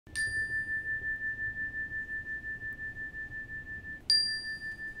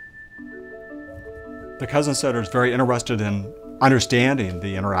The Cousins Center is very interested in understanding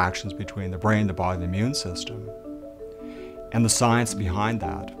the interactions between the brain, the body, and the immune system, and the science behind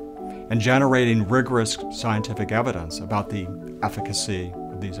that, and generating rigorous scientific evidence about the efficacy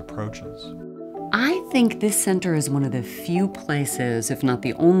of these approaches. I think this center is one of the few places, if not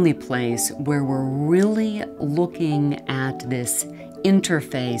the only place, where we're really looking at this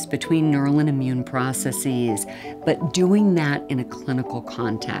interface between neural and immune processes, but doing that in a clinical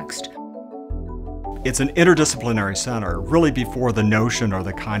context. It's an interdisciplinary center, really before the notion or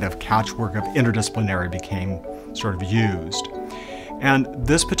the kind of catchword of interdisciplinary became sort of used. And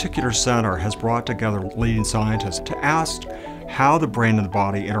this particular center has brought together leading scientists to ask how the brain and the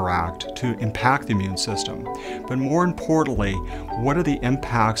body interact to impact the immune system. But more importantly, what are the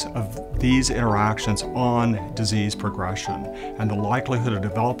impacts of these interactions on disease progression and the likelihood of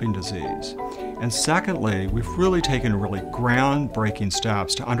developing disease? And secondly, we've really taken really groundbreaking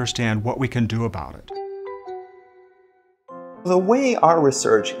steps to understand what we can do about it. The way our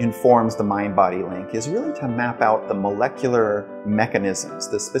research informs the mind-body link is really to map out the molecular mechanisms,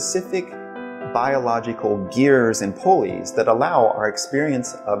 the specific biological gears and pulleys that allow our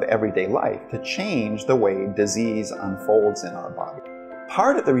experience of everyday life to change the way disease unfolds in our body.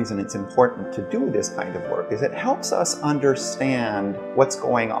 Part of the reason it's important to do this kind of work is it helps us understand what's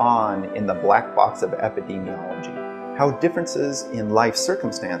going on in the black box of epidemiology, how differences in life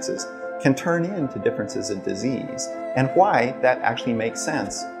circumstances can turn into differences in disease, and why that actually makes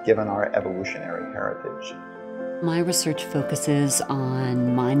sense given our evolutionary heritage. My research focuses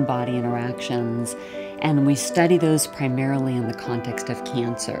on mind-body interactions, and we study those primarily in the context of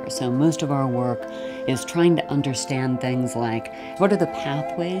cancer. So most of our work is trying to understand things like what are the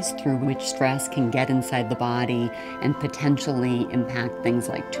pathways through which stress can get inside the body and potentially impact things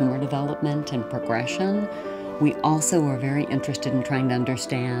like tumor development and progression. We also are very interested in trying to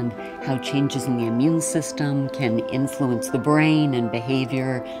understand how changes in the immune system can influence the brain and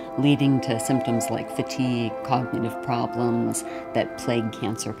behavior, leading to symptoms like fatigue, cognitive problems that plague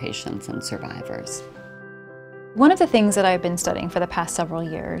cancer patients and survivors. One of the things that I've been studying for the past several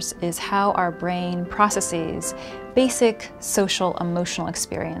years is how our brain processes basic social emotional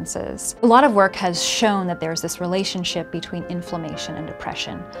experiences. A lot of work has shown that there's this relationship between inflammation and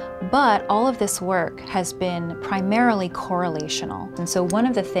depression, but all of this work has been primarily correlational. And so one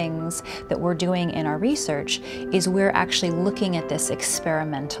of the things that we're doing in our research is we're actually looking at this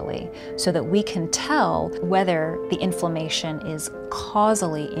experimentally so that we can tell whether the inflammation is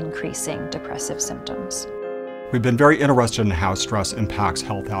causally increasing depressive symptoms. We've been very interested in how stress impacts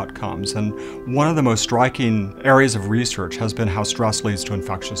health outcomes, and one of the most striking areas of research has been how stress leads to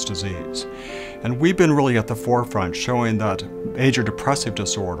infectious disease. And we've been really at the forefront showing that major depressive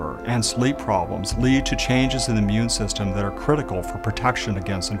disorder and sleep problems lead to changes in the immune system that are critical for protection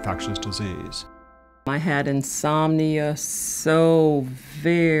against infectious disease. I had insomnia so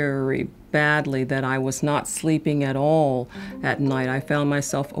very badly that I was not sleeping at all at night. I found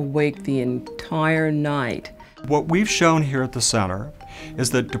myself awake the entire night. What we've shown here at the center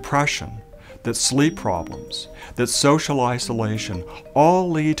is that depression, that sleep problems, that social isolation all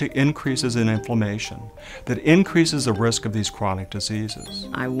lead to increases in inflammation that increases the risk of these chronic diseases.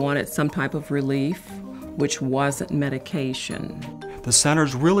 I wanted some type of relief, which wasn't medication. The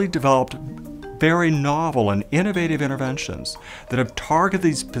center's really developed very novel and innovative interventions that have targeted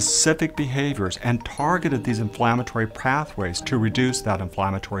these specific behaviors and targeted these inflammatory pathways to reduce that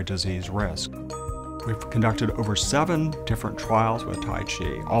inflammatory disease risk. We've conducted over 7 different trials with Tai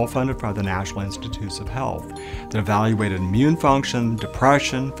Chi, all funded by the National Institutes of Health, that evaluated immune function,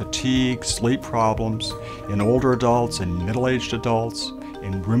 depression, fatigue, sleep problems in older adults and middle-aged adults,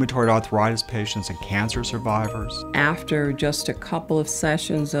 in rheumatoid arthritis patients and cancer survivors. After just a couple of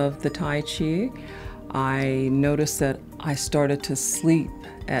sessions of the Tai Chi, I noticed that I started to sleep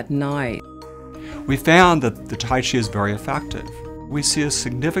at night. We found that the Tai Chi is very effective. We see a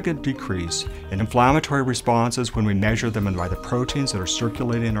significant decrease in inflammatory responses when we measure them by the proteins that are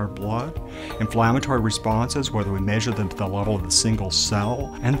circulating in our blood, inflammatory responses whether we measure them to the level of the single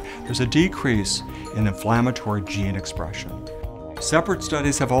cell, and there's a decrease in inflammatory gene expression. Separate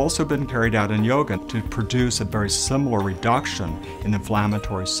studies have also been carried out in yoga to produce a very similar reduction in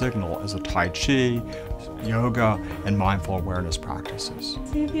inflammatory signal as the Tai Chi, yoga, and mindful awareness practices.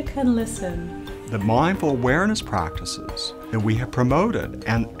 See if you can listen. The mindful awareness practices that we have promoted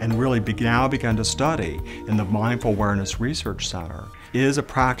and really now begun to study in the Mindful Awareness Research Center is a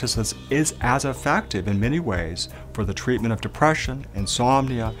practice that is as effective in many ways for the treatment of depression,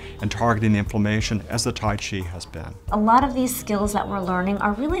 insomnia, and targeting the inflammation as the Tai Chi has been. A lot of these skills that we're learning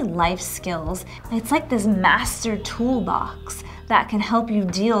are really life skills. It's like this master toolbox that can help you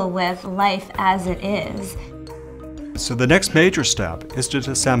deal with life as it is. So the next major step is to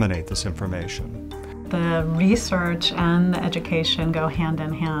disseminate this information. The research and the education go hand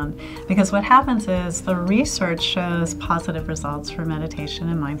in hand, because what happens is the research shows positive results for meditation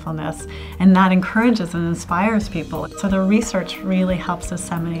and mindfulness, and that encourages and inspires people. So the research really helps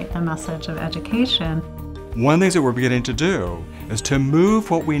disseminate the message of education. One of the things that we're beginning to do is to move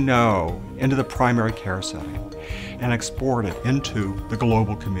what we know into the primary care setting and export it into the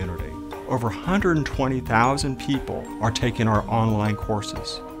global community. Over 120,000 people are taking our online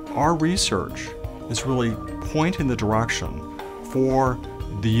courses. Our research is really pointing the direction for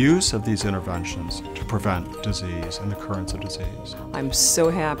the use of these interventions to prevent disease and the occurrence of disease. I'm so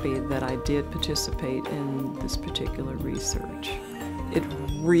happy that I did participate in this particular research. It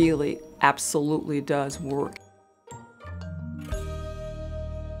really absolutely does work.